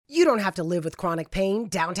You don't have to live with chronic pain.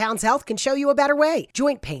 Downtown's Health can show you a better way.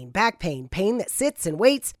 Joint pain, back pain, pain that sits and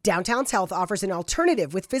waits. Downtown's Health offers an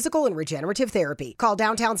alternative with physical and regenerative therapy. Call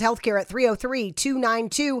Downtown's Healthcare at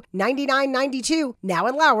 303-292-9992, now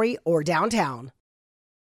in Lowry or downtown.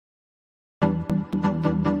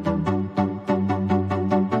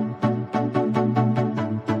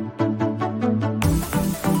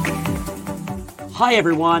 Hi,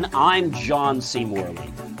 everyone. I'm John C.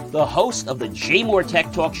 Morley, the host of the J. Moore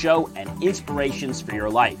Tech Talk Show and Inspirations for Your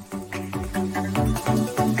Life.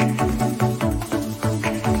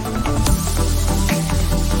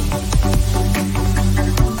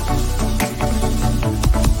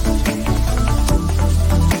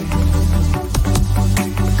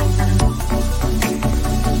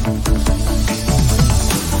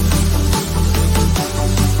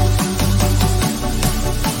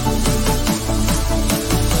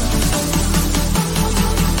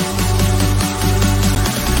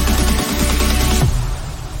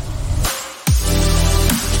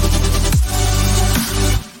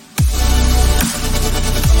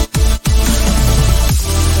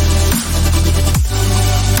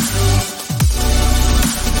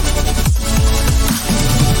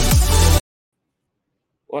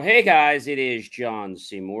 Well, hey guys, it is John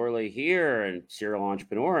C. Morley here, and serial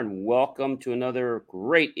entrepreneur, and welcome to another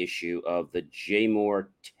great issue of the J. Moore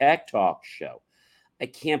Tech Talk Show. I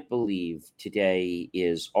can't believe today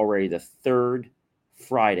is already the third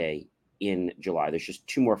Friday in July. There's just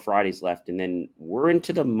 2 more Fridays left, and then we're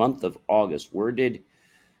into the month of August. Where did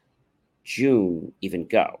June even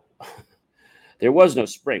go? There was no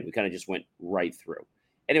spring. We kind of just went right through.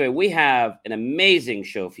 Anyway, we have an amazing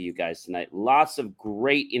show for you guys tonight. Lots of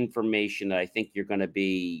great information that I think you're going to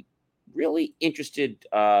be really interested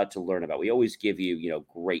to learn about. We always give you,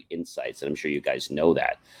 great insights, and I'm sure you guys know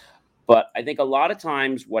that. But I think a lot of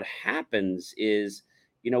times what happens is,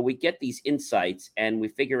 we get these insights and we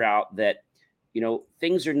figure out that,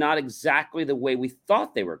 things are not exactly the way we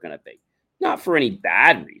thought they were going to be. Not for any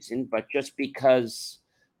bad reason, but just because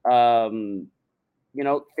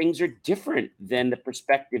things are different than the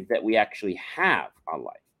perspective that we actually have on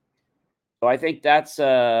life. So I think that's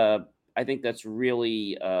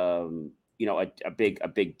really a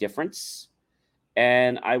big difference.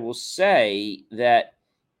 And I will say that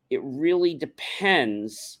it really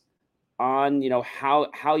depends on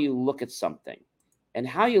how you look at something, and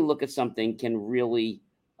how you look at something can really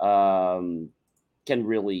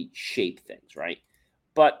shape things, right?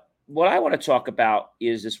 But what I want to talk about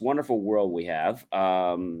is this wonderful world we have.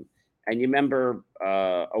 And you remember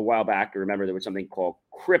a while back, there was something called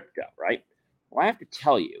crypto, right? Well, I have to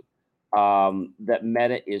tell you that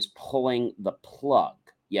Meta is pulling the plug,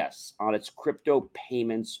 yes, on its crypto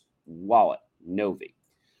payments wallet, Novi.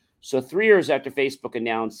 So 3 years after Facebook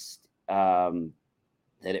announced that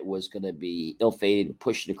it was going to be ill-fated and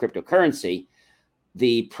pushed into cryptocurrency,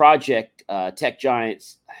 the project tech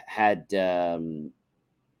giants had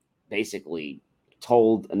basically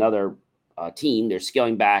told another team they're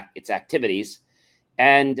scaling back its activities,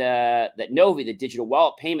 and that Novi, the digital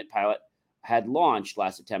wallet payment pilot, had launched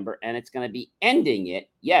last September, and it's going to be ending it,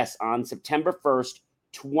 yes, on September 1st,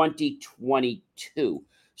 2022.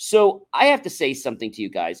 So I have to say something to you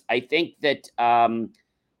guys. I think that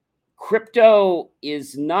crypto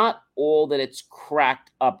is not all that it's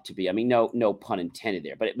cracked up to be. I mean, no pun intended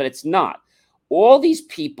there, but it's not. All these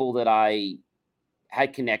people that I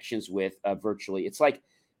had connections with virtually, it's like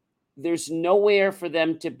there's nowhere for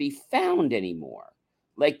them to be found anymore.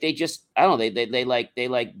 Like they just, I don't know,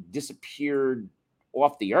 they disappeared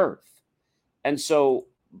off the earth. And so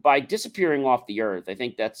by disappearing off the earth, I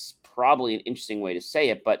think that's probably an interesting way to say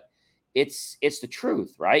it, but it's the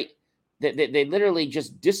truth, right? They literally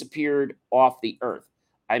just disappeared off the earth.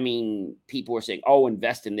 I mean, people were saying, oh,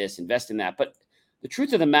 invest in this, invest in that. But the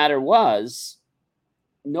truth of the matter was,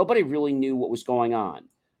 nobody really knew what was going on.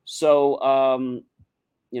 So,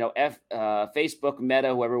 Facebook,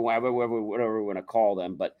 Meta, whatever we want to call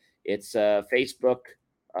them, but it's Facebook,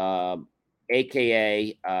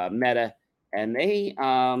 aka Meta, and they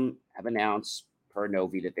have announced per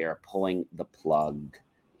Novi that they are pulling the plug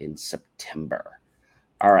in September.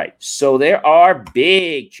 All right, so there are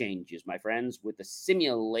big changes, my friends, with the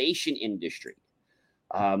simulation industry.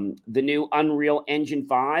 The new Unreal Engine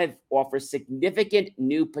 5 offers significant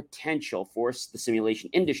new potential for the simulation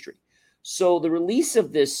industry. So the release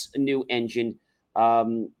of this new engine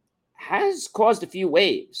has caused a few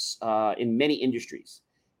waves in many industries,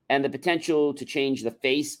 and the potential to change the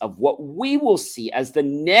face of what we will see as the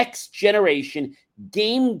next generation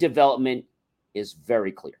game development is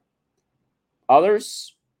very clear.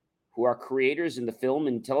 Others who are creators in the film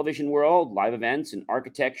and television world, live events and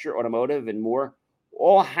architecture, automotive, and more,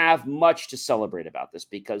 all have much to celebrate about this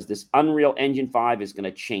because this Unreal Engine 5 is going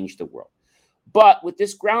to change the world. But with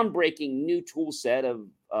this groundbreaking new tool set of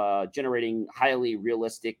generating highly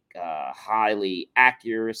realistic, highly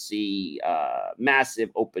accuracy, massive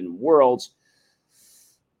open worlds,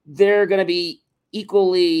 they're going to be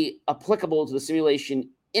equally applicable to the simulation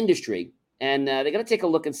industry. And they're going to take a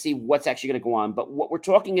look and see what's actually going to go on. But what we're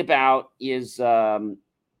talking about is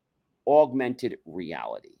augmented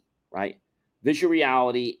reality, right? Visual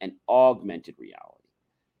reality and augmented reality.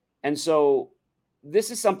 And so this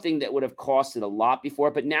is something that would have costed a lot before,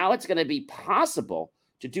 but now it's going to be possible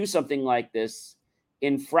to do something like this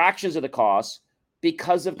in fractions of the cost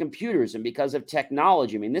because of computers and because of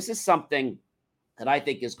technology. I mean, this is something that I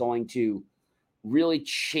think is going to really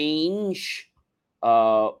change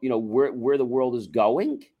where the world is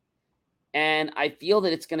going. And I feel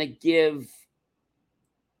that it's going to give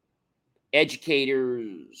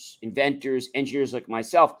educators, inventors, engineers like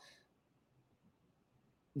myself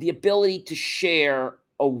the ability to share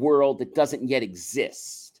a world that doesn't yet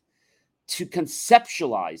exist, to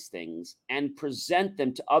conceptualize things and present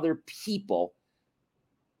them to other people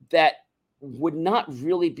that would not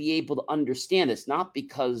really be able to understand this, not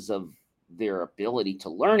because of their ability to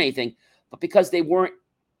learn anything, but because they weren't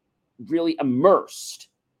really immersed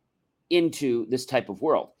into this type of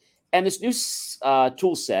world. And this new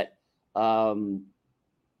tool set,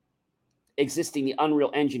 existing the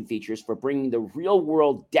Unreal Engine features for bringing the real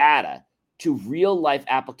world data to real life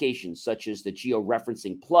applications, such as the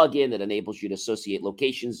georeferencing plugin that enables you to associate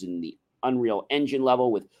locations in the Unreal Engine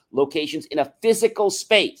level with locations in a physical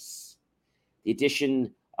space. The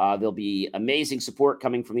addition, there'll be amazing support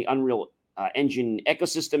coming from the Unreal Engine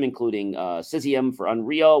ecosystem, including Cesium for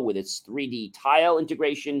Unreal with its 3D tile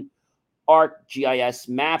integration, ArcGIS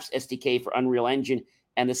Maps SDK for Unreal Engine,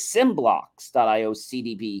 and the Simblocks.io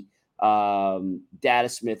CDB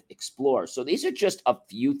Datasmith Explorer. So these are just a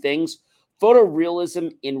few things.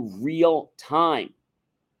 Photorealism in real time.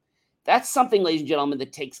 That's something, ladies and gentlemen,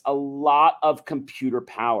 that takes a lot of computer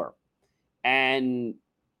power. And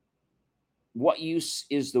what use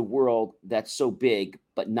is the world that's so big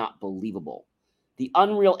but not believable? The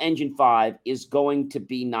Unreal Engine 5 is going to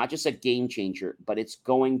be not just a game changer, but it's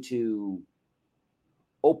going to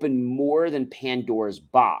open more than Pandora's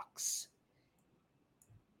box.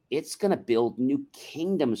 It's going to build new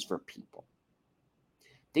kingdoms for people.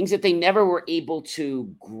 Things that they never were able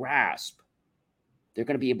to grasp. They're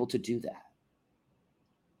going to be able to do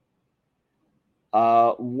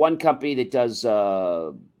that. One company that does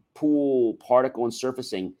pool particle and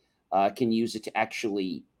surfacing can use it to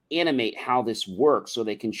actually animate how this works so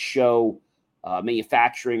they can show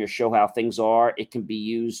manufacturing or show how things are. It can be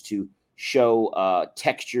used to show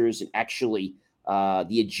textures and actually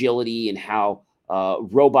the agility and how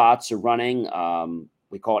robots are running.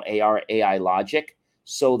 We call it AI logic.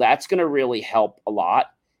 So that's going to really help a lot.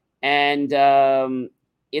 And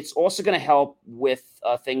it's also going to help with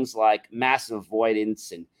things like massive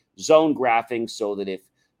avoidance and zone graphing, so that if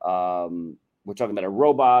we're talking about a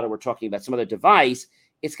robot or we're talking about some other device,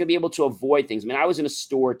 it's going to be able to avoid things. I mean, I was in a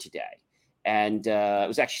store today, and it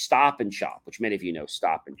was actually Stop and Shop, which many of you know,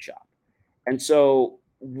 Stop and Shop. And so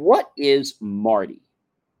what is Marty?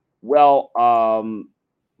 Well,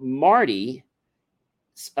 Marty's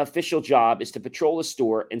official job is to patrol the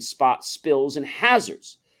store and spot spills and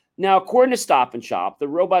hazards. Now, according to Stop and Shop, the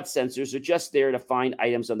robot sensors are just there to find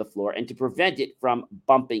items on the floor and to prevent it from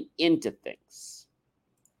bumping into things.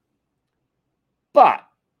 But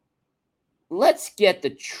let's get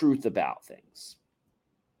the truth about things.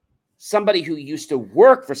 Somebody who used to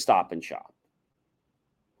work for Stop and Shop,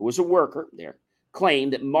 who was a worker there,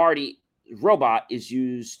 claimed that Marty's robot is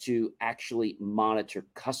used to actually monitor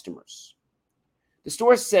customers. The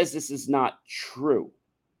store says this is not true.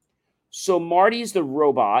 So Marty's the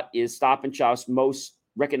robot is Stop and Shop's most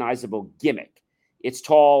recognizable gimmick. It's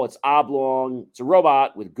tall, it's oblong, it's a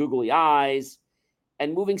robot with googly eyes,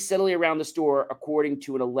 and moving steadily around the store, according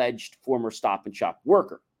to an alleged former Stop and Shop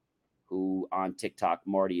worker, who on TikTok,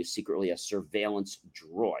 Marty is secretly a surveillance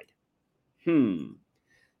droid.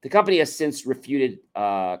 The company has since refuted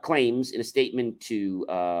claims in a statement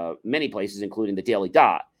to many places, including the Daily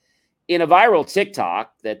Dot. In a viral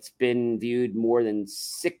TikTok that's been viewed more than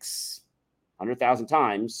 600,000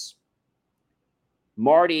 times,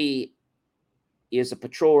 Marty is a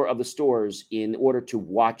patroller of the stores in order to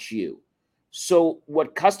watch you. So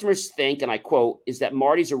what customers think, and I quote, is that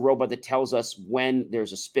Marty's a robot that tells us when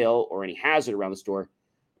there's a spill or any hazard around the store.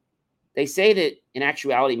 They say that in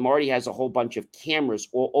actuality, Marty has a whole bunch of cameras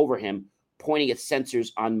all over him, pointing at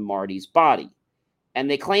sensors on Marty's body. And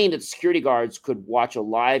they claimed that security guards could watch a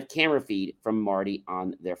live camera feed from Marty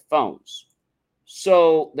on their phones.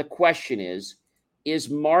 So the question is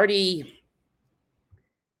Marty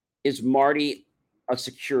is Marty a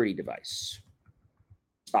security device?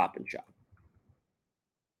 Stop and shop.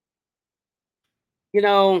 You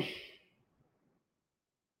know,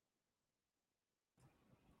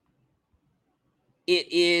 it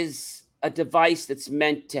is a device that's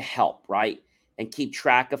meant to help, right? And keep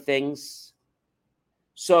track of things.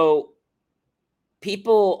 So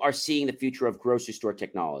people are seeing the future of grocery store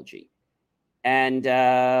technology. And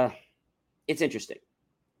it's interesting.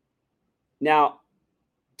 Now,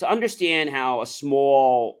 to understand how a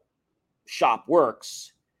small shop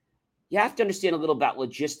works, you have to understand a little about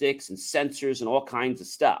logistics and sensors and all kinds of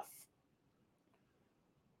stuff.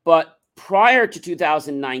 But prior to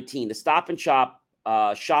 2019, the Stop and Shop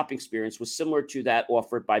shopping experience was similar to that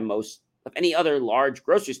offered by most of any other large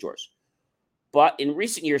grocery stores. But in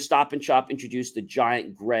recent years, Stop and Shop introduced the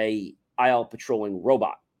giant gray aisle patrolling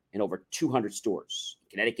robot in over 200 stores in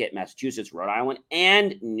Connecticut, Massachusetts, Rhode Island,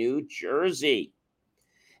 and New Jersey.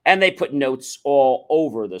 And they put notes all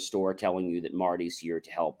over the store telling you that Marty's here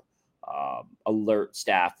to help alert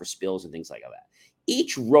staff for spills and things like that.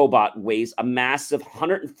 Each robot weighs a massive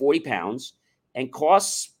 140 pounds and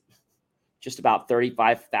costs just about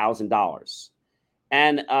 $35,000.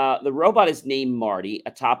 And the robot is named Marty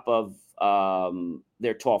atop of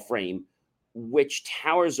their tall frame, which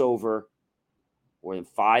towers over more than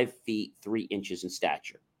 5 feet 3 inches in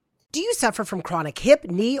stature. Do you suffer from chronic hip,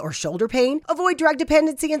 knee, or shoulder pain? Avoid drug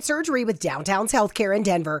dependency and surgery with Downtown's Healthcare in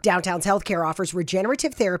Denver. Downtown's Healthcare offers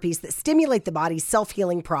regenerative therapies that stimulate the body's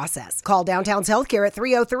self-healing process. Call Downtown's Healthcare at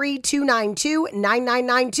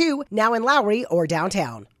 303-292-9992, now in Lowry or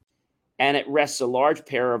downtown. And it rests a large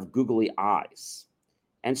pair of googly eyes.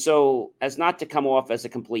 And so, as not to come off as a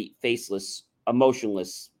complete faceless,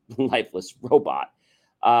 emotionless, lifeless robot,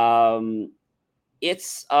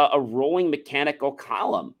 it's a rolling mechanical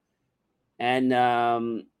column.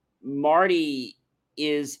 And Marty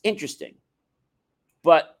is interesting,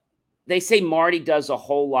 but they say Marty does a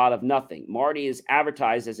whole lot of nothing. Marty is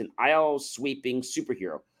advertised as an aisle-sweeping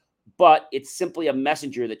superhero, but it's simply a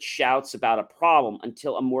messenger that shouts about a problem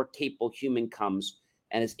until a more capable human comes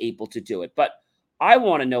and is able to do it. But I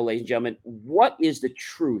want to know, ladies and gentlemen, what is the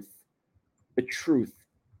truth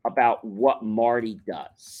about what Marty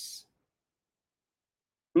does?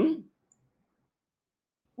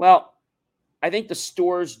 Well, I think the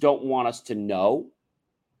stores don't want us to know,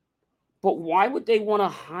 but why would they want to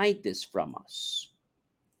hide this from us?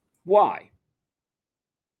 Why?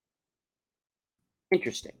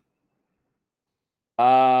 Interesting.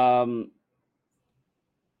 Um,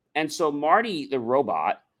 and so Marty the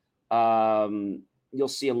robot, you'll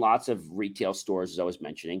see in lots of retail stores, as I was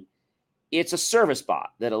mentioning, it's a service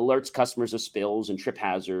bot that alerts customers of spills and trip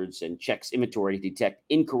hazards and checks inventory to detect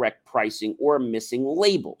incorrect pricing or missing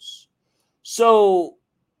labels. So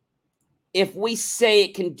if we say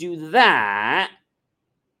it can do that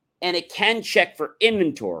and it can check for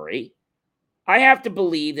inventory, I have to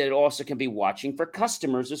believe that it also can be watching for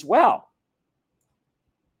customers as well.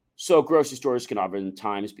 So grocery stores can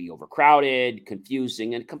oftentimes be overcrowded,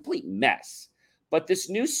 confusing, and a complete mess. But this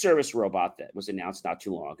new service robot that was announced not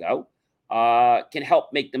too long ago can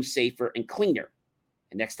help make them safer and cleaner.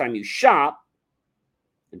 And next time you shop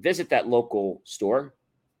and visit that local store,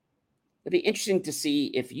 it'll be interesting to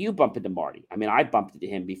see if you bump into Marty. I mean, I bumped into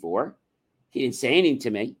him before. He didn't say anything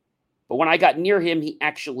to me. But when I got near him, he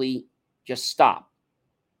actually just stopped.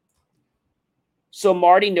 So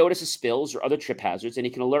Marty notices spills or other trip hazards, and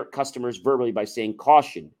he can alert customers verbally by saying,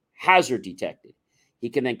 "Caution, hazard detected." He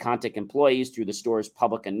can then contact employees through the store's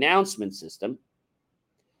public announcement system,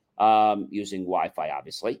 using Wi-Fi,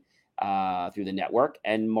 obviously, through the network.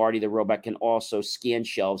 And Marty the robot can also scan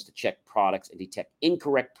shelves to check products and detect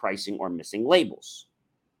incorrect pricing or missing labels.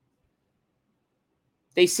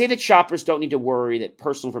 They say that shoppers don't need to worry that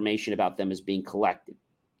personal information about them is being collected.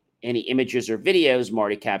 Any images or videos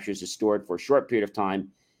Marty captures is stored for a short period of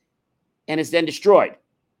time and is then destroyed.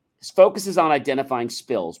 His focus is on identifying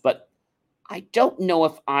spills, but I don't know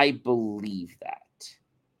if I believe that.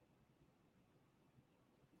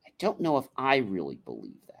 I don't know if I really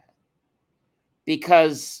believe that.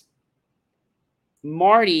 Because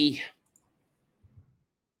Marty,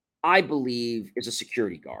 I believe, is a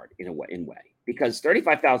security guard in a way. Because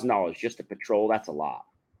 $35,000 just to patrol, that's a lot.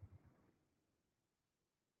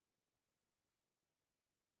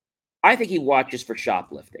 I think he watches for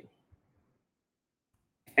shoplifting.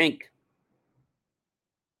 I think.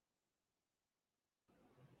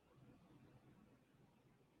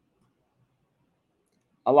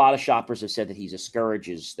 A lot of shoppers have said that he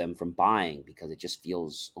discourages them from buying because it just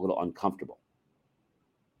feels a little uncomfortable.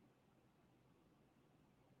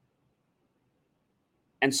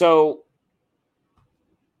 And so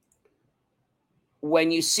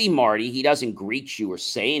when you see Marty, he doesn't greet you or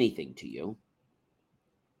say anything to you.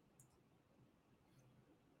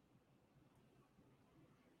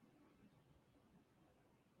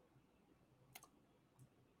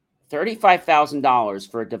 $35,000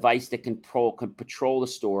 for a device that can patrol the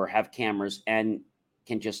store, have cameras, and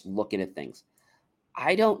can just look into things.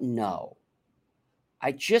 I don't know.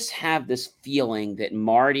 I just have this feeling that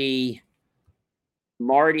Marty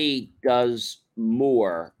does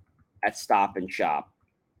more at Stop and Shop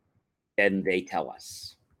than they tell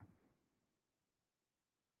us.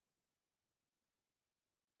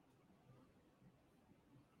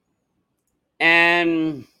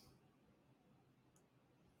 And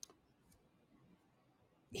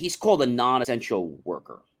he's called a non-essential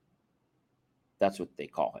worker. That's what they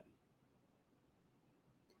call him.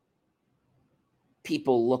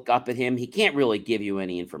 People look up at him. He can't really give you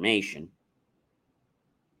any information.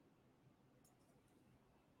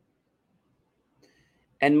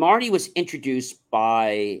 And Marty was introduced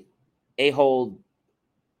by Ahold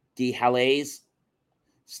de Halles,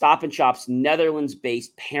 Stop and Shop's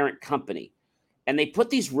Netherlands-based parent company. And they put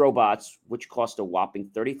these robots, which cost a whopping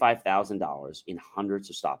 $35,000, in hundreds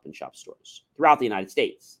of Stop and Shop stores throughout the United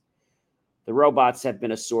States. The robots have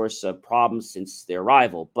been a source of problems since their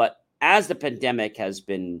arrival, but as the pandemic has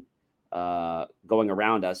been going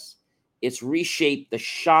around us, it's reshaped the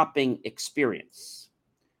shopping experience.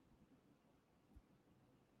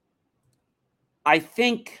 I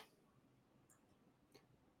think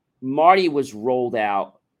Marty was rolled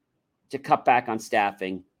out to cut back on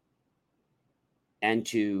staffing and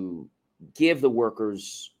to give the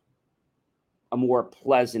workers a more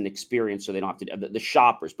pleasant experience so they don't have to, the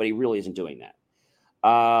shoppers, but he really isn't doing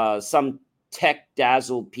that. Some tech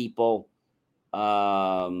dazzled people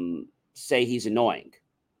say he's annoying.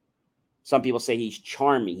 Some people say he's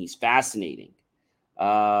charming, he's fascinating.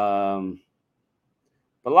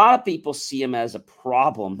 But a lot of people see him as a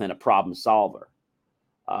problem and a problem solver.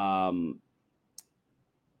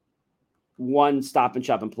 One Stop and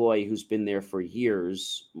Shop employee who's been there for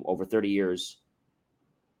years, over 30 years,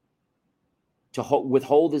 to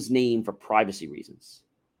withhold his name for privacy reasons.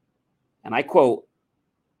 And I quote,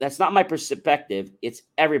 "That's not my perspective. It's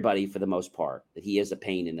everybody for the most part, that he is a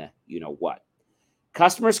pain in the you know what.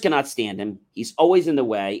 Customers cannot stand him. He's always in the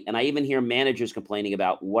way. And I even hear managers complaining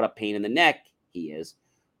about what a pain in the neck he is.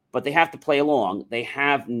 But they have to play along. They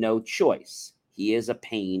have no choice. He is a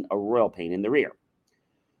pain, a royal pain in the rear."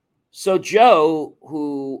 So Joe,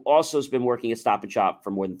 who also has been working at Stop and Shop for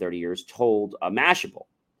more than 30 years, told Mashable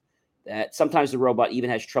that sometimes the robot even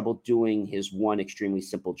has trouble doing his one extremely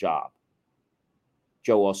simple job.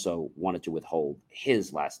 Joe also wanted to withhold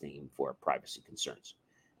his last name for privacy concerns.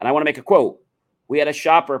 And I want to make a quote. "We had a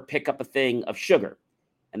shopper pick up a thing of sugar,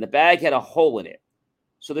 and the bag had a hole in it.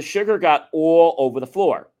 So the sugar got all over the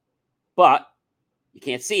floor, but you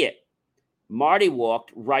can't see it. Marty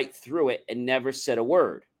walked right through it and never said a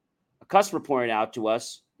word. A customer pointed out to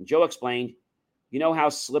us, and Joe explained, you know how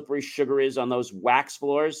slippery sugar is on those wax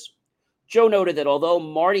floors? Joe noted that although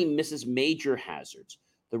Marty misses major hazards,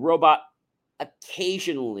 the robot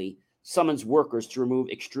occasionally summons workers to remove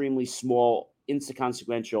extremely small,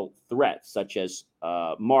 inconsequential threats, such as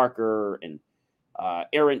a marker and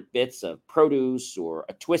errant bits of produce or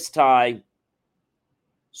a twist tie.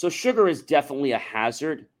 So sugar is definitely a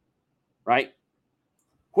hazard, right?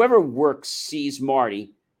 Whoever works sees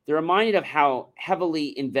Marty, they're reminded of how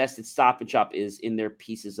heavily invested Stop and Shop is in their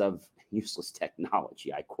pieces of useless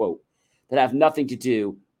technology, I quote, that have nothing to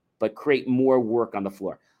do but create more work on the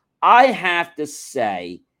floor. I have to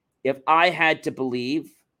say, if I had to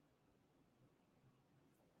believe,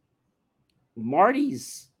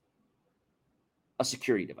 Marty's a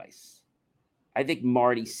security device. I think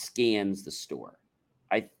Marty scans the store.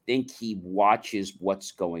 I think he watches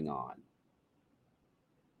what's going on.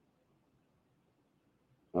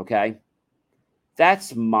 Okay?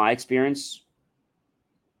 That's my experience.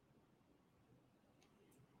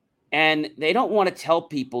 And they don't want to tell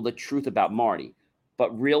people the truth about Marty.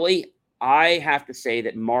 But really, I have to say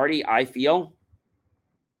that Marty, I feel,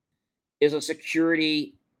 is a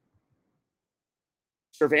security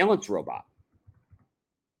surveillance robot.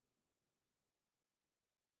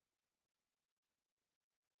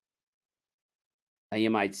 Now, you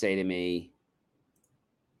might say to me,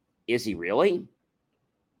 is he really?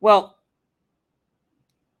 Well,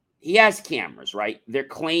 he has cameras, right? They're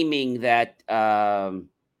claiming that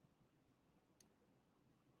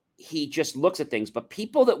he just looks at things. But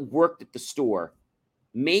people that worked at the store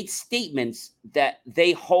made statements that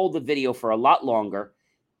they hold the video for a lot longer,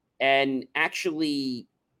 and actually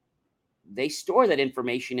they store that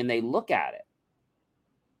information and they look at it.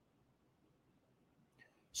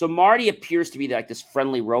 So Marty appears to be like this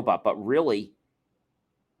friendly robot, but really,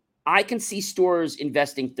 I can see stores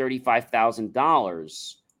investing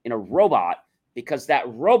 $35,000 in a robot because that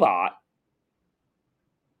robot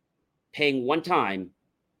paying one time,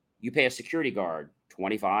 you pay a security guard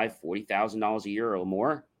 $25,000, $40,000 a year or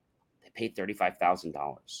more. They pay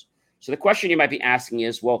 $35,000. So the question you might be asking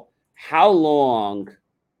is, well, how long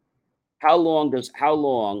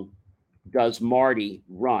does Marty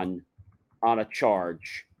run on a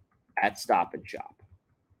charge at Stop and Shop?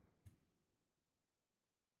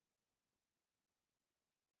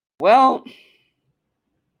 Well,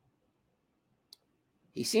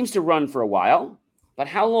 he seems to run for a while, but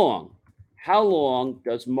how long? How long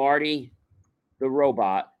does Marty the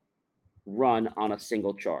robot run on a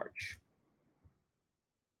single charge?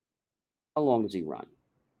 How long does he run?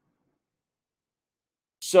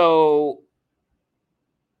 So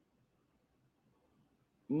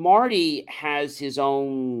Marty has his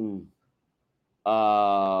own like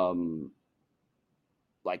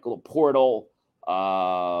little portal.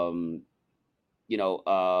 Um, you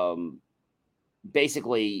know,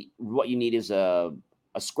 basically what you need is a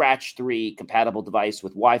Scratch 3 compatible device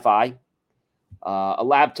with Wi-Fi, a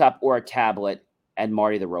laptop or a tablet, and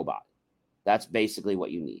Marty the robot. That's basically what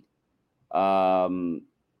you need.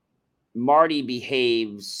 Marty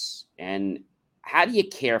behaves, and how do you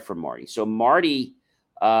care for Marty? So Marty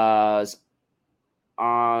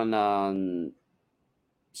on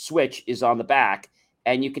switch is on the back,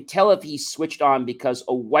 and you can tell if he's switched on because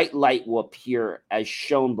a white light will appear as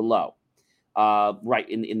shown below, right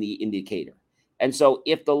in the indicator. And so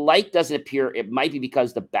if the light doesn't appear, it might be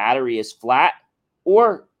because the battery is flat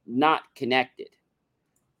or not connected.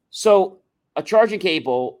 So a charging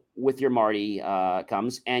cable with your Marty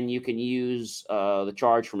comes, and you can use the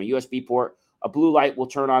charge from a USB port. A blue light will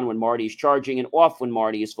turn on when Marty is charging and off when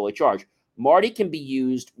Marty is fully charged. Marty can be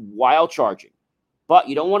used while charging, but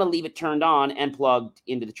you don't want to leave it turned on and plugged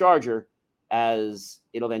into the charger, as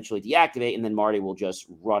it'll eventually deactivate, and then Marty will just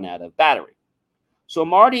run out of battery. So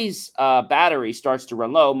Marty's battery starts to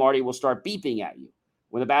run low. Marty will start beeping at you.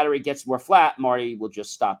 When the battery gets more flat, Marty will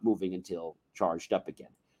just stop moving until charged up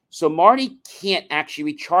again. So Marty can't actually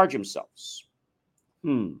recharge himself.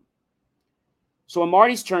 So when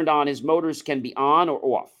Marty's turned on, his motors can be on or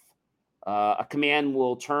off. A command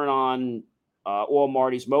will turn on all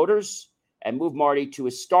Marty's motors and move Marty to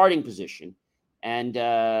his starting position. And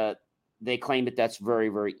they claim that that's very,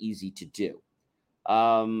 very easy to do.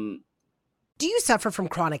 Do you suffer from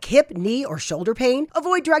chronic hip, knee, or shoulder pain?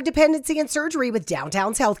 Avoid drug dependency and surgery with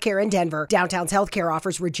Downtown's Healthcare in Denver. Downtown's Healthcare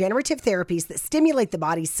offers regenerative therapies that stimulate the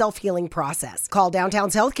body's self-healing process. Call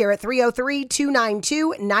Downtown's Healthcare at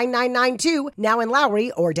 303-292-9992, now in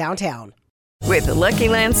Lowry or downtown. With the Lucky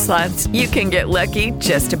Land Slots, you can get lucky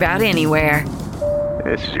just about anywhere.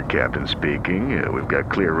 This is your captain speaking. We've got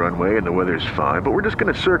clear runway and the weather's fine, but we're just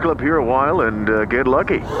going to circle up here a while and get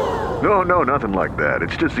lucky. No, nothing like that.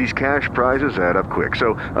 It's just these cash prizes add up quick.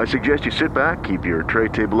 So I suggest you sit back, keep your tray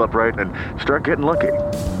table upright, and start getting lucky.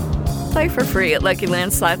 Play for free at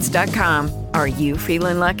LuckyLandSlots.com. Are you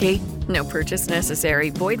feeling lucky? No purchase necessary.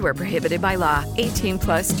 Void where prohibited by law.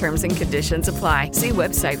 18+ terms and conditions apply. See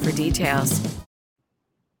website for details.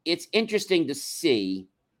 It's interesting to see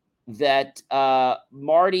that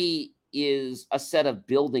Marty is a set of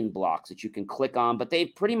building blocks that you can click on, but they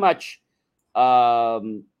pretty much have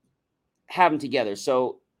them together.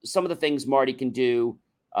 So some of the things Marty can do,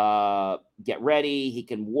 get ready. He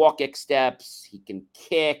can walk X steps. He can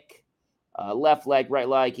kick, left leg, right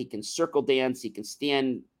leg. He can circle dance. He can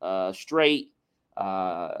stand straight,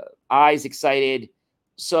 eyes excited.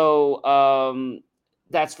 So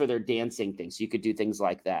that's for their dancing things. So you could do things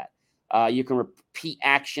like that. You can repeat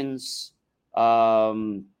actions.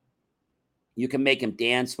 You can make him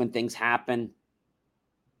dance when things happen.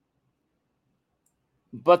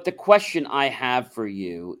 But the question I have for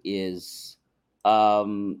you is,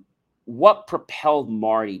 what propelled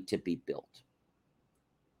Marty to be built?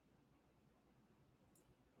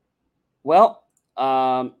 Well,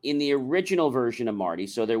 in the original version of Marty,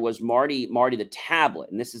 so there was Marty the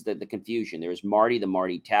tablet, and this is the confusion. There was Marty the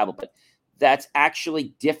Marty tablet, but that's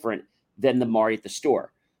actually different than the Marty at the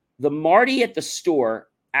store. The Marty at the store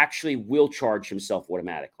actually will charge himself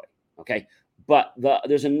automatically, okay? But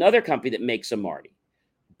there's another company that makes a Marty.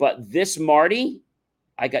 But this Marty,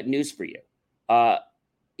 I got news for you,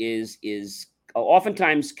 is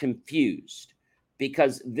oftentimes confused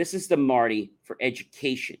because this is the Marty for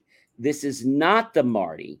education. This is not the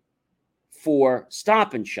Marty for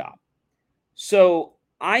Stop and Shop. So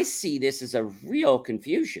I see this as a real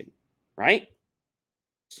confusion, right?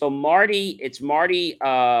 So Marty, it's Marty,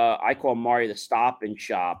 I call Marty the Stop and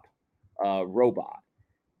Shop robot.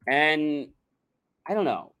 And I don't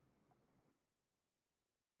know.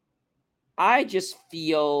 I just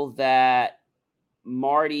feel that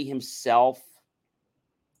Marty himself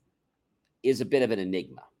is a bit of an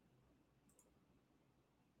enigma.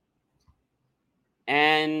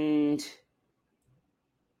 And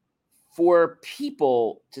for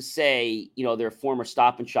people to say, they're former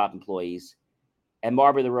Stop and Shop employees, and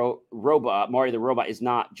Marty the robot is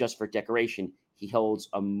not just for decoration. He holds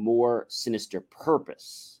a more sinister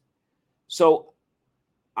purpose. So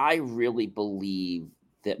I really believe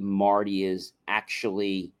that Marty is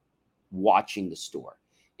actually watching the store.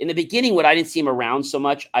 In the beginning, when I didn't see him around so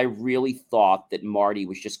much, I really thought that Marty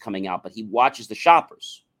was just coming out, but he watches the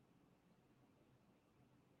shoppers.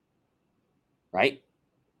 Right?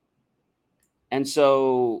 And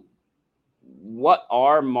so what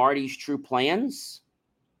are Marty's true plans?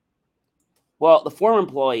 Well, the former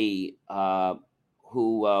employee,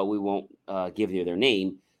 who we won't give you their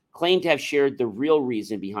name, claimed to have shared the real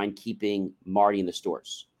reason behind keeping Marty in the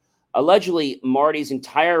stores. Allegedly, Marty's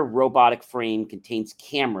entire robotic frame contains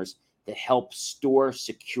cameras that help store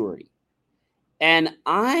security. And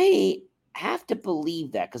I have to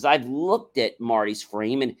believe that because I've looked at Marty's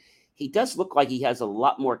frame and he does look like he has a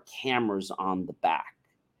lot more cameras on the back.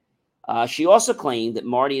 She also claimed that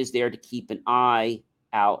Marty is there to keep an eye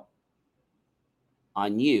out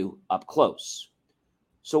on you up close.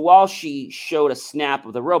 So while she showed a snap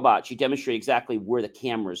of the robot, she demonstrated exactly where the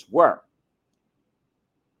cameras were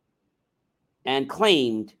and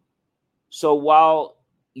claimed, so while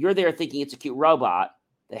you're there thinking it's a cute robot,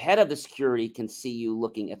 the head of the security can see you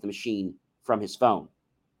looking at the machine from his phone.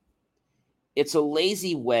 It's a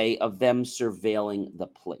lazy way of them surveilling the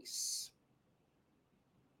place.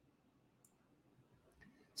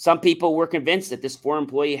 Some people were convinced that this former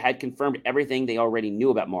employee had confirmed everything they already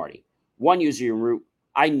knew about Marty. One user wrote,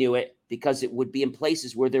 "I knew it because it would be in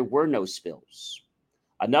places where there were no spills."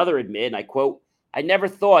 Another admitted, and I quote, "I never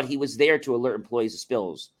thought he was there to alert employees of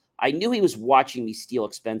spills. I knew he was watching me steal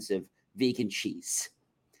expensive vegan cheese."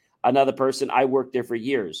 Another person, "I worked there for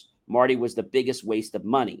years. Marty was the biggest waste of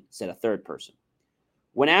money," said a third person.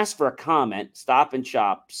 When asked for a comment, Stop and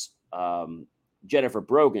Shop's Jennifer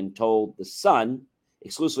Brogan told The Sun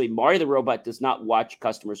exclusively, "Marty the robot does not watch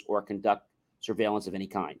customers or conduct surveillance of any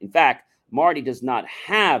kind. In fact, Marty does not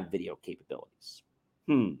have video capabilities.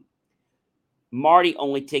 Marty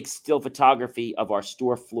only takes still photography of our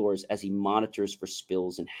store floors as he monitors for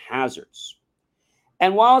spills and hazards."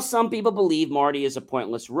 And while some people believe Marty is a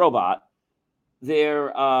pointless robot, their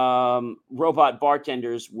robot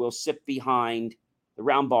bartenders will sit behind the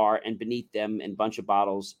round bar and beneath them and a bunch of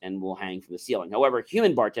bottles and will hang from the ceiling. However,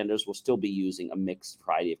 human bartenders will still be using a mixed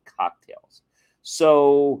variety of cocktails.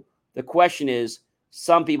 So the question is,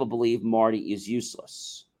 some people believe Marty is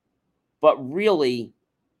useless. But really,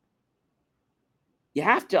 you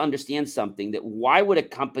have to understand something, that why would a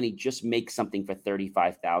company just make something for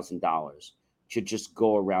 $35,000 to just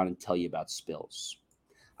go around and tell you about spills?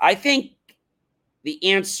 I think the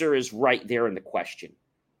answer is right there in the question.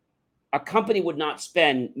 A company would not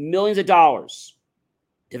spend millions of dollars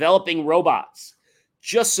developing robots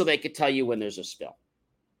just so they could tell you when there's a spill.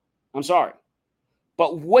 I'm sorry.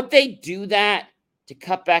 But would they do that to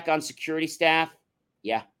cut back on security staff?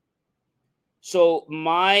 Yeah. So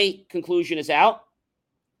my conclusion is out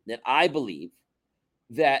that I believe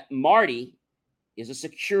that Marty is a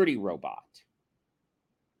security robot.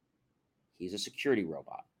 He's a security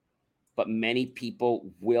robot. But many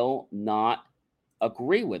people will not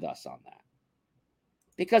agree with us on that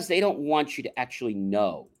because they don't want you to actually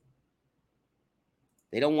know.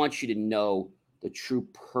 They don't want you to know the true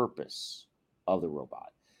purpose of the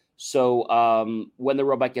robot. So when the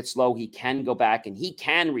robot gets low, he can go back and he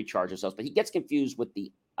can recharge himself, but he gets confused with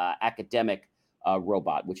the academic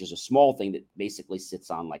robot, which is a small thing that basically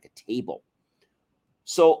sits on like a table.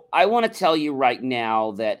 So I want to tell you right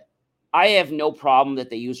now that I have no problem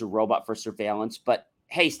that they use a robot for surveillance, but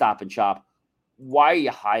hey, Stop and Shop, why are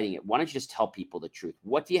you hiding it? Why don't you just tell people the truth?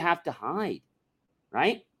 What do you have to hide?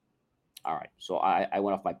 Right? All right. So I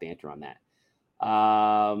went off my banter on that.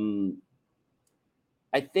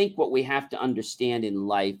 I think what we have to understand in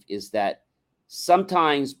life is that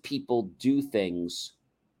sometimes people do things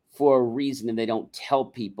for a reason and they don't tell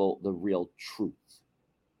people the real truth.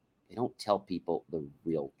 They don't tell people the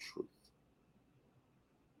real truth.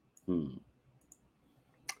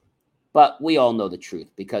 But we all know the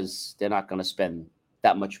truth because they're not going to spend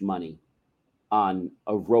that much money on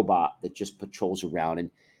a robot that just patrols around. And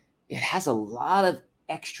it has a lot of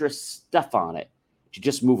extra stuff on it to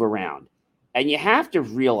just move around. And you have to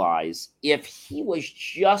realize if he was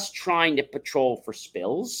just trying to patrol for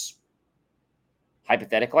spills,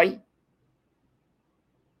 hypothetically,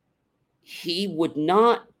 he would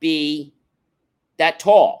not be that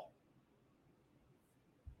tall.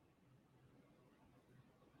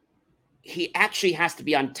 He actually has to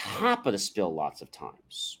be on top of the spill lots of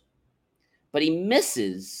times. But he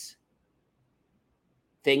misses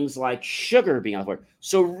things like sugar being on the floor.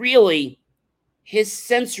 So really, his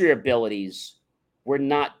sensory abilities were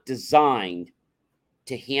not designed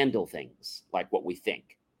to handle things like what we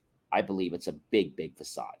think. I believe it's a big, big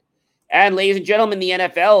facade. And ladies and gentlemen, the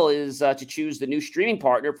NFL is to choose the new streaming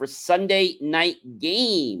partner for Sunday night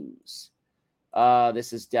games.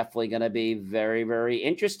 This is definitely going to be very, very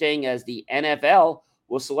interesting as the NFL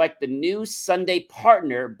will select the new Sunday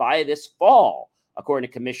partner by this fall, according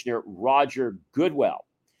to Commissioner Roger Goodell.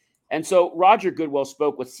 And so Roger Goodell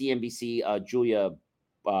spoke with CNBC Julia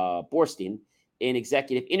Borstein in an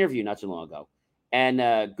executive interview not too long ago.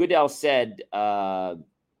 And Goodell said,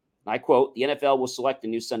 I quote, the NFL will select a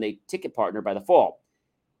new Sunday ticket partner by the fall.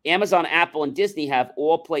 Amazon, Apple, and Disney have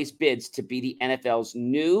all placed bids to be the NFL's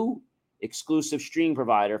new exclusive streaming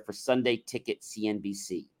provider for Sunday Ticket.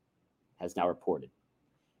 CNBC has now reported.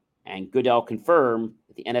 And Goodell confirmed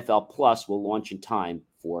that the NFL Plus will launch in time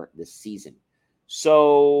for this season.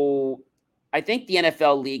 So I think the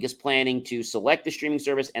NFL League is planning to select the streaming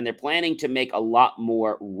service, and they're planning to make a lot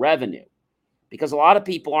more revenue because a lot of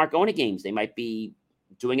people aren't going to games. They might be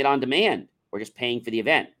doing it on demand or just paying for the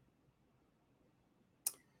event.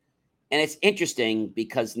 And it's interesting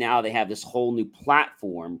because now they have this whole new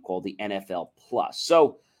platform called the NFL Plus.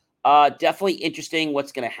 So definitely interesting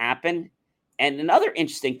what's going to happen. And another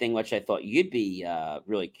interesting thing, which I thought you'd be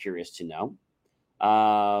really curious to know,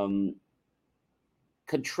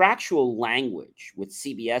 contractual language with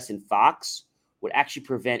CBS and Fox would actually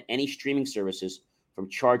prevent any streaming services from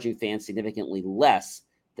charging fans significantly less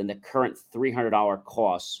than the current $300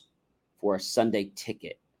 cost for a Sunday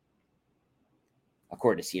ticket,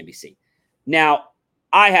 according to CNBC. Now,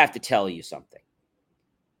 I have to tell you something.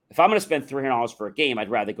 If I'm going to spend $300 for a game, I'd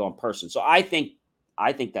rather go in person. So I think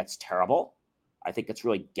that's terrible. I think it's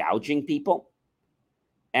really gouging people.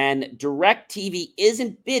 And DirecTV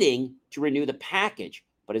isn't bidding to renew the package,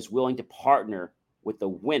 but is willing to partner with the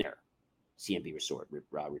winner, CNBC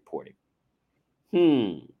reporting.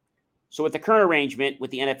 So with the current arrangement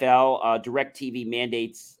with the NFL, DirecTV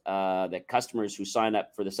mandates that customers who sign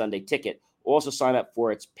up for the Sunday ticket also sign up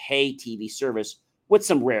for its pay TV service with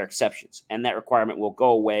some rare exceptions. And that requirement will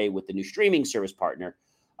go away with the new streaming service partner,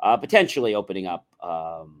 potentially opening up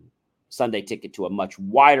Sunday ticket to a much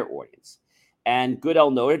wider audience. And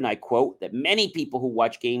Goodell noted, and I quote, that many people who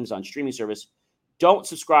watch games on streaming service don't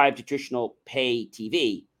subscribe to traditional pay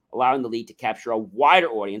TV, allowing the league to capture a wider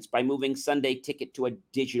audience by moving Sunday ticket to a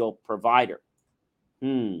digital provider.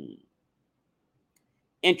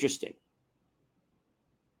 Interesting.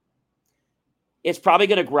 It's probably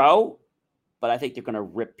going to grow, but I think they're going to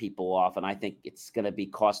rip people off, and I think it's going to be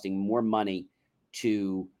costing more money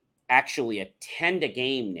to actually attend a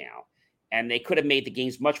game now. And they could have made the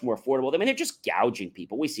games much more affordable. I mean, they're just gouging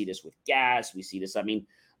people. We see this with gas. We see this. I mean,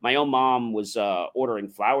 my own mom was ordering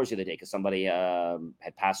flowers the other day because somebody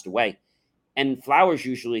had passed away. And flowers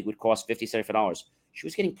usually would cost $50, $75. She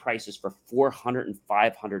was getting prices for $400 and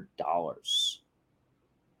 $500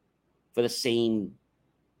 for the same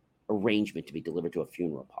arrangement to be delivered to a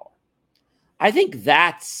funeral parlor. I think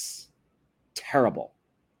that's terrible.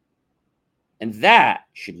 And that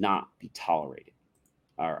should not be tolerated.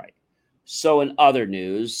 All right. So in other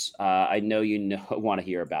news, I know you want to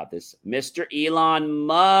hear about this. Mr. Elon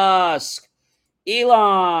Musk.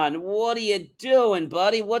 Elon, what are you doing,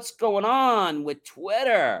 buddy? What's going on with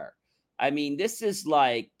Twitter? I mean, this is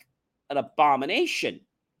like an abomination.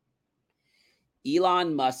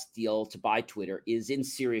 Elon Musk's deal to buy Twitter is in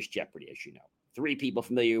serious jeopardy, as you know. 3 people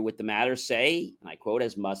familiar with the matter say, and I quote,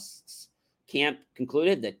 as Musk's camp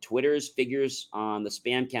concluded, that Twitter's figures on the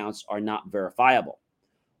spam counts are not verifiable.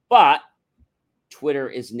 But Twitter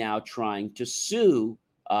is now trying to sue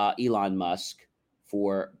Elon Musk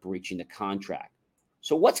for breaching the contract.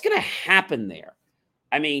 So what's going to happen there?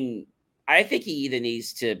 I mean, I think he either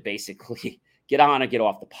needs to basically get on or get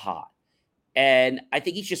off the pot. And I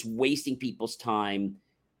think he's just wasting people's time.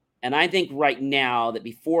 And I think right now that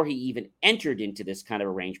before he even entered into this kind of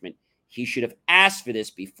arrangement, he should have asked for this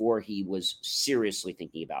before he was seriously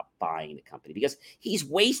thinking about buying the company, because he's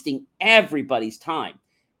wasting everybody's time.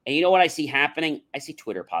 And you know what I see happening? I see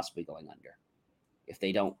Twitter possibly going under if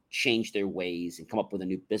they don't change their ways and come up with a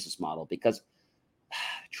new business model, because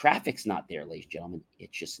traffic's not there, ladies and gentlemen.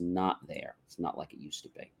 It's just not there. It's not like it used to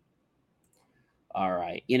be. All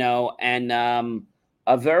right. And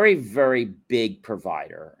a very, very big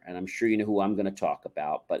provider, and I'm sure you know who I'm going to talk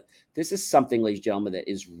about, but this is something, ladies and gentlemen, that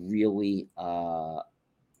is really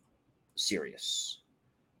serious.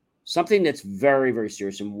 Something that's very, very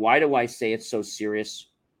serious. And why do I say it's so serious?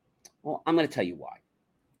 Well, I'm going to tell you why.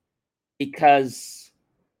 Because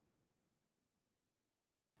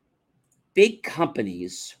big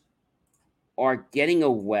companies are getting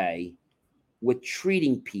away with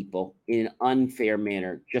treating people in an unfair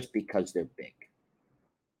manner just because they're big.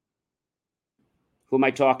 Who am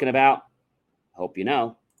I talking about? Hope you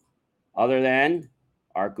know. Other than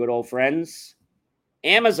our good old friends,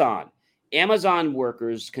 Amazon. Amazon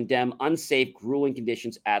workers condemn unsafe, grueling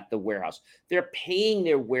conditions at the warehouse. They're paying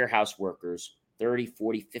their warehouse workers $30,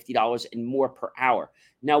 $40, $50 and more per hour.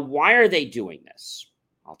 Now, why are they doing this?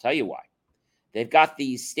 I'll tell you why. They've got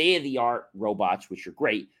these state-of-the-art robots, which are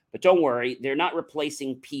great, but don't worry, they're not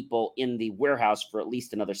replacing people in the warehouse for at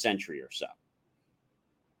least another century or so.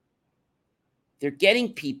 They're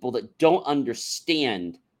getting people that don't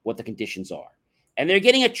understand what the conditions are. And they're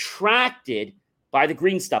getting attracted by the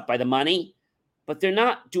green stuff, by the money, but they're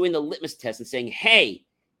not doing the litmus test and saying, hey,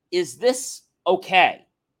 is this okay?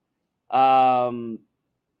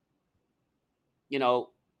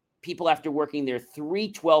 People after working their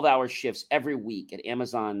 3 12-hour shifts every week at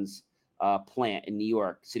Amazon's plant in New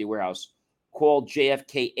York City warehouse called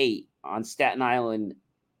JFK 8 on Staten Island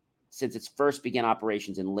since its first began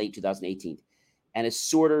operations in late 2018. And as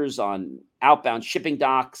sorters on outbound shipping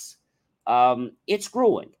docks, it's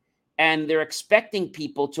grueling. And they're expecting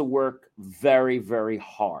people to work very, very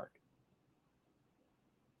hard.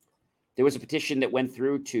 There was a petition that went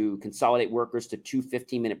through to consolidate workers to 2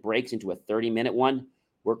 15-minute breaks into a 30-minute one.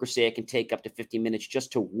 Workers say it can take up to 15 minutes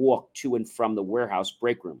just to walk to and from the warehouse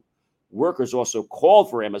break room. Workers also called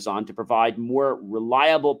for Amazon to provide more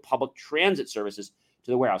reliable public transit services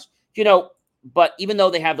to the warehouse. But even though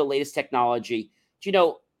they have the latest technology,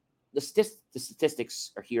 the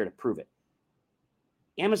statistics are here to prove it.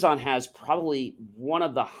 Amazon has probably one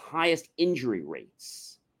of the highest injury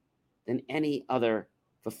rates than any other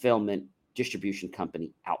fulfillment distribution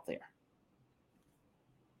company out there.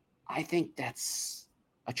 I think that's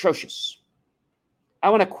atrocious. I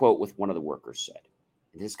want to quote what one of the workers said.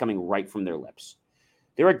 This is coming right from their lips.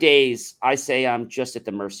 There are days I say I'm just at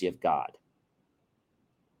the mercy of God.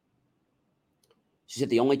 She said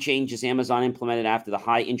the only changes Amazon implemented after the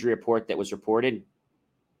high injury report that was reported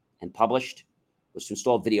and published was to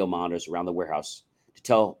install video monitors around the warehouse to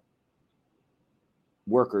tell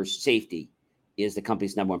workers safety is the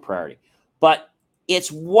company's number one priority. But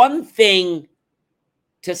it's one thing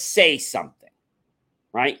to say something,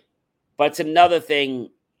 right? But it's another thing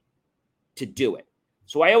to do it.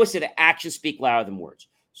 So I always say that actions speak louder than words.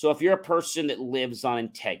 So if you're a person that lives on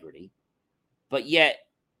integrity, but yet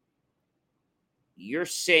you're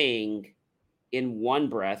saying in one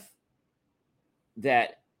breath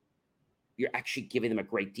that you're actually giving them a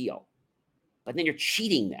great deal, but then you're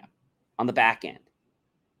cheating them on the back end,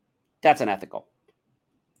 that's unethical.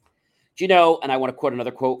 Do you know, and I want to quote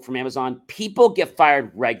another quote from Amazon, people get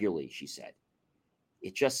fired regularly, she said.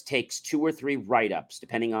 It just takes 2 or 3 write-ups,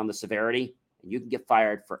 depending on the severity, and you can get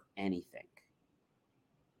fired for anything.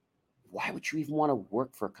 Why would you even want to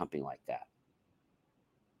work for a company like that?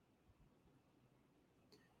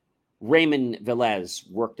 Raymond Velez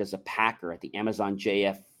worked as a packer at the Amazon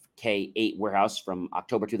JFK 8 warehouse from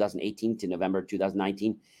October 2018 to November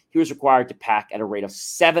 2019. He was required to pack at a rate of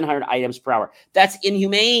 700 items per hour. That's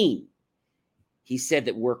inhumane. He said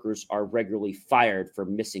that workers are regularly fired for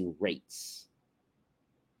missing rates.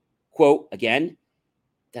 Quote, again,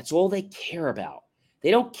 that's all they care about. They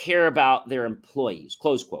don't care about their employees,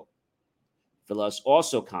 close quote. Velez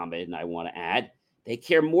also commented, and I want to add, they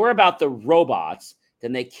care more about the robots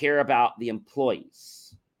than they care about the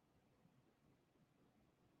employees.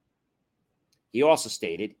 He also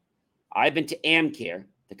stated, I've been to AmCare,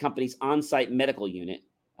 the company's on-site medical unit,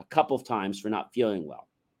 a couple of times for not feeling well.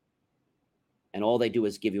 And all they do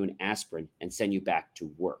is give you an aspirin and send you back to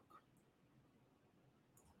work.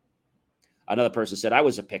 Another person said, I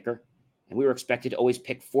was a picker, and we were expected to always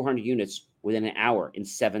pick 400 units within an hour in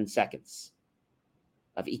 7 seconds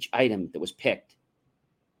of each item that was picked.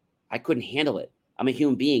 I couldn't handle it. I'm a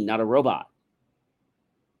human being, not a robot.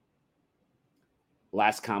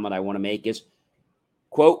 Last comment I want to make is,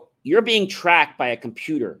 quote, you're being tracked by a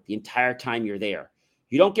computer the entire time you're there.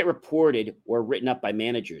 You don't get reported or written up by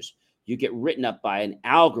managers. you get written up by an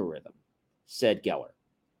algorithm, said Geller.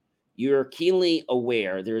 You're keenly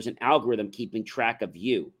aware there's an algorithm keeping track of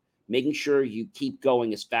you, making sure you keep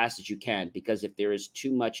going as fast as you can, because if there is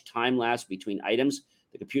too much time lapse between items,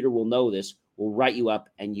 the computer will know this, will write you up,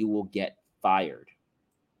 and you will get fired.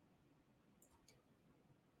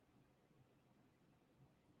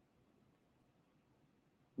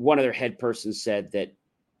 One of their head persons said that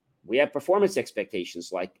we have performance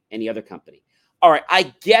expectations like any other company. All right,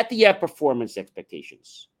 I get that you have performance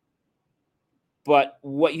expectations, but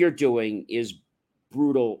what you're doing is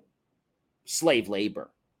brutal slave labor.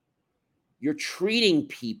 You're treating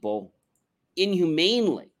people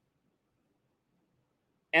inhumanely.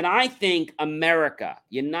 And I think America,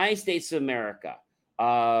 United States of America,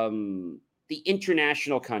 the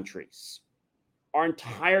international countries, our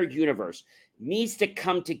entire universe needs to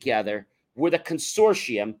come together with a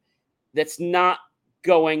consortium that's not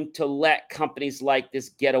going to let companies like this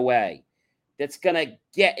get away, that's going to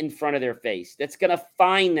get in front of their face, that's going to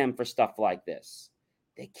fine them for stuff like this.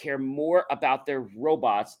 They care more about their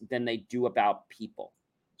robots than they do about people.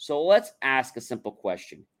 So let's ask a simple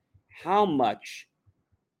question. How much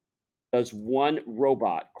does one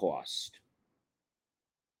robot cost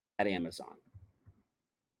at Amazon?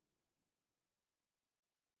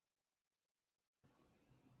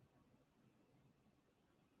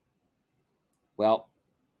 Well,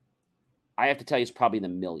 I have to tell you, it's probably in the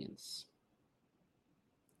millions.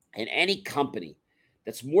 And any company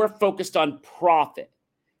that's more focused on profit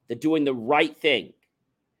than doing the right thing,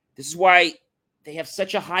 this is why they have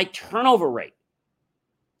such a high turnover rate.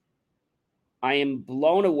 I am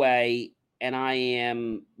blown away and I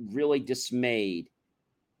am really dismayed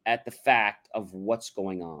at the fact of what's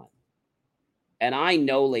going on. And I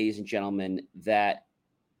know, ladies and gentlemen, that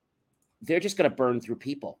they're just going to burn through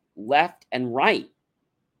people left and right.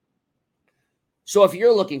 So if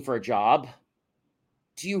you're looking for a job,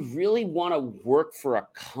 do you really want to work for a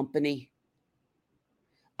company?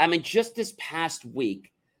 I mean, just this past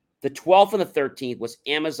week, the 12th and the 13th was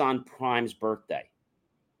Amazon Prime's birthday.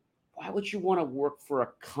 Why would you want to work for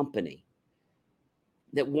a company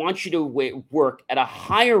that wants you to work at a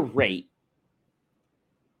higher rate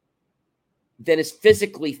than is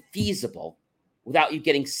physically feasible without you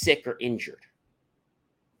getting sick or injured?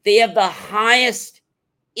 They have the highest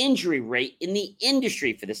injury rate in the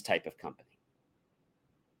industry for this type of company.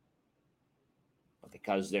 But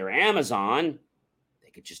because they're Amazon, they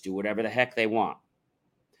could just do whatever the heck they want.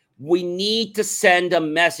 We need to send a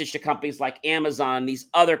message to companies like Amazon and these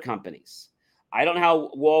other companies. I don't know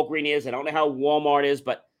how Walgreens is. I don't know how Walmart is,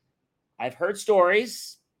 but I've heard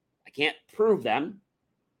stories, I can't prove them,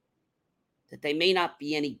 that they may not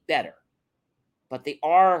be any better, but they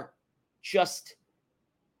are just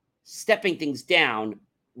stepping things down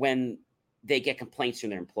when they get complaints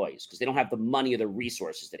from their employees because they don't have the money or the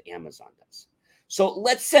resources that Amazon does. So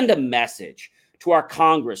let's send a message to our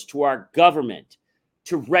Congress, to our government,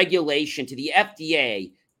 to regulation, to the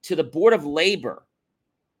FDA, to the Board of Labor,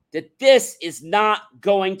 that this is not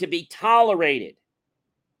going to be tolerated.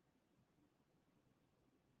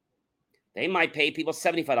 They might pay people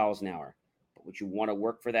 $75 an hour, but would you want to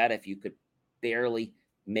work for that if you could barely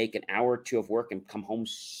make an hour or two of work and come home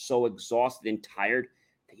so exhausted and tired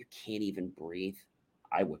that you can't even breathe?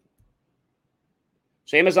 I wouldn't.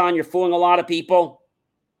 So Amazon, you're fooling a lot of people.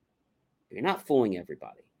 You're not fooling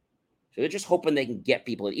everybody. So they're just hoping they can get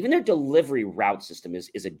people in. Even their delivery route system is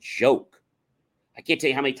a joke. I can't tell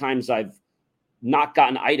you how many times I've not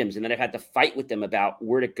gotten items and then I've had to fight with them about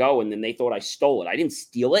where to go, and then they thought I stole it. I didn't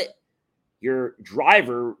steal it. Your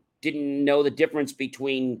driver didn't know the difference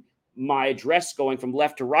between my address going from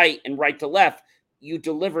left to right and right to left. You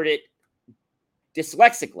delivered it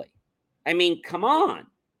dyslexically. I mean, come on.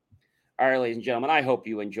 All right, ladies and gentlemen, I hope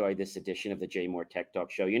you enjoyed this edition of the Jay Moore Tech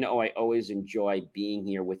Talk Show. You know, I always enjoy being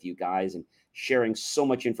here with you guys and sharing so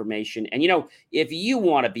much information. And, you know, if you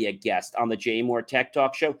want to be a guest on the Jay Moore Tech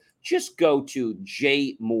Talk Show, just go to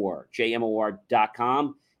jmor.com.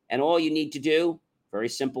 And all you need to do, very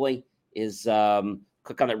simply, is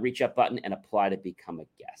click on that reach up button and apply to become a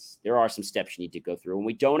guest. There are some steps you need to go through, and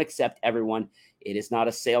we don't accept everyone. It is not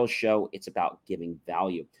a sales show. It's about giving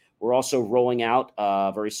value. We're also rolling out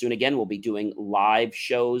very soon. Again, we'll be doing live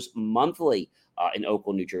shows monthly in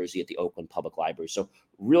Oakland, New Jersey at the Oakland Public Library. So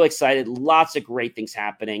really excited. Lots of great things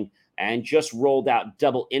happening, and just rolled out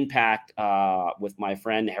Double Impact with my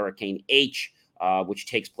friend Hurricane H, which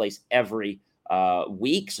takes place every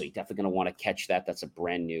week. So you're definitely going to want to catch that. That's a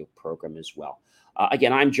brand new program as well.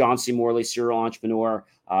 Again, I'm John C. Morley, serial entrepreneur,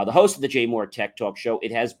 the host of the Jay Moore Tech Talk Show.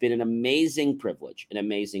 It has been an amazing privilege, an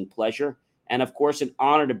amazing pleasure, and of course, an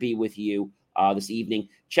honor to be with you this evening.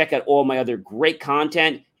 Check out all my other great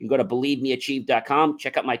content. You can go to believemeachieve.com.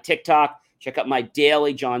 Check out my TikTok. Check out my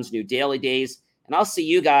daily, John's New Daily Days. And I'll see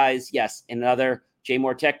you guys, yes, in another J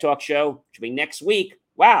Moore Tech Talk show, which will be next week.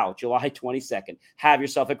 Wow, July 22nd. Have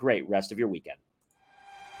yourself a great rest of your weekend.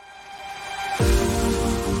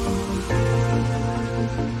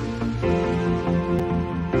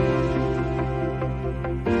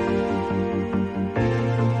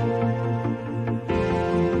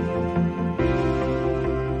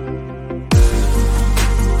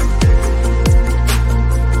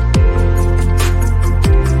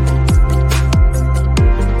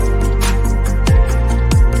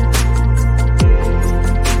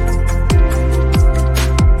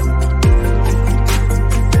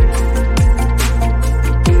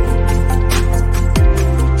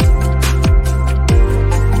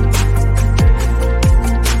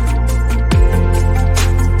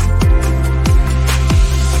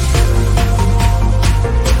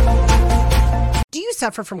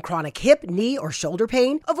 Suffer from chronic hip, knee, or shoulder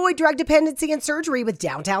pain? Avoid drug dependency and surgery with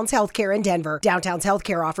Downtown's Healthcare in Denver. Downtown's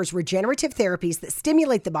Healthcare offers regenerative therapies that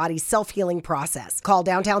stimulate the body's self-healing process. Call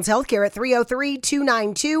Downtown's Healthcare at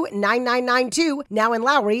 303-292-9992, now in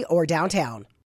Lowry or downtown.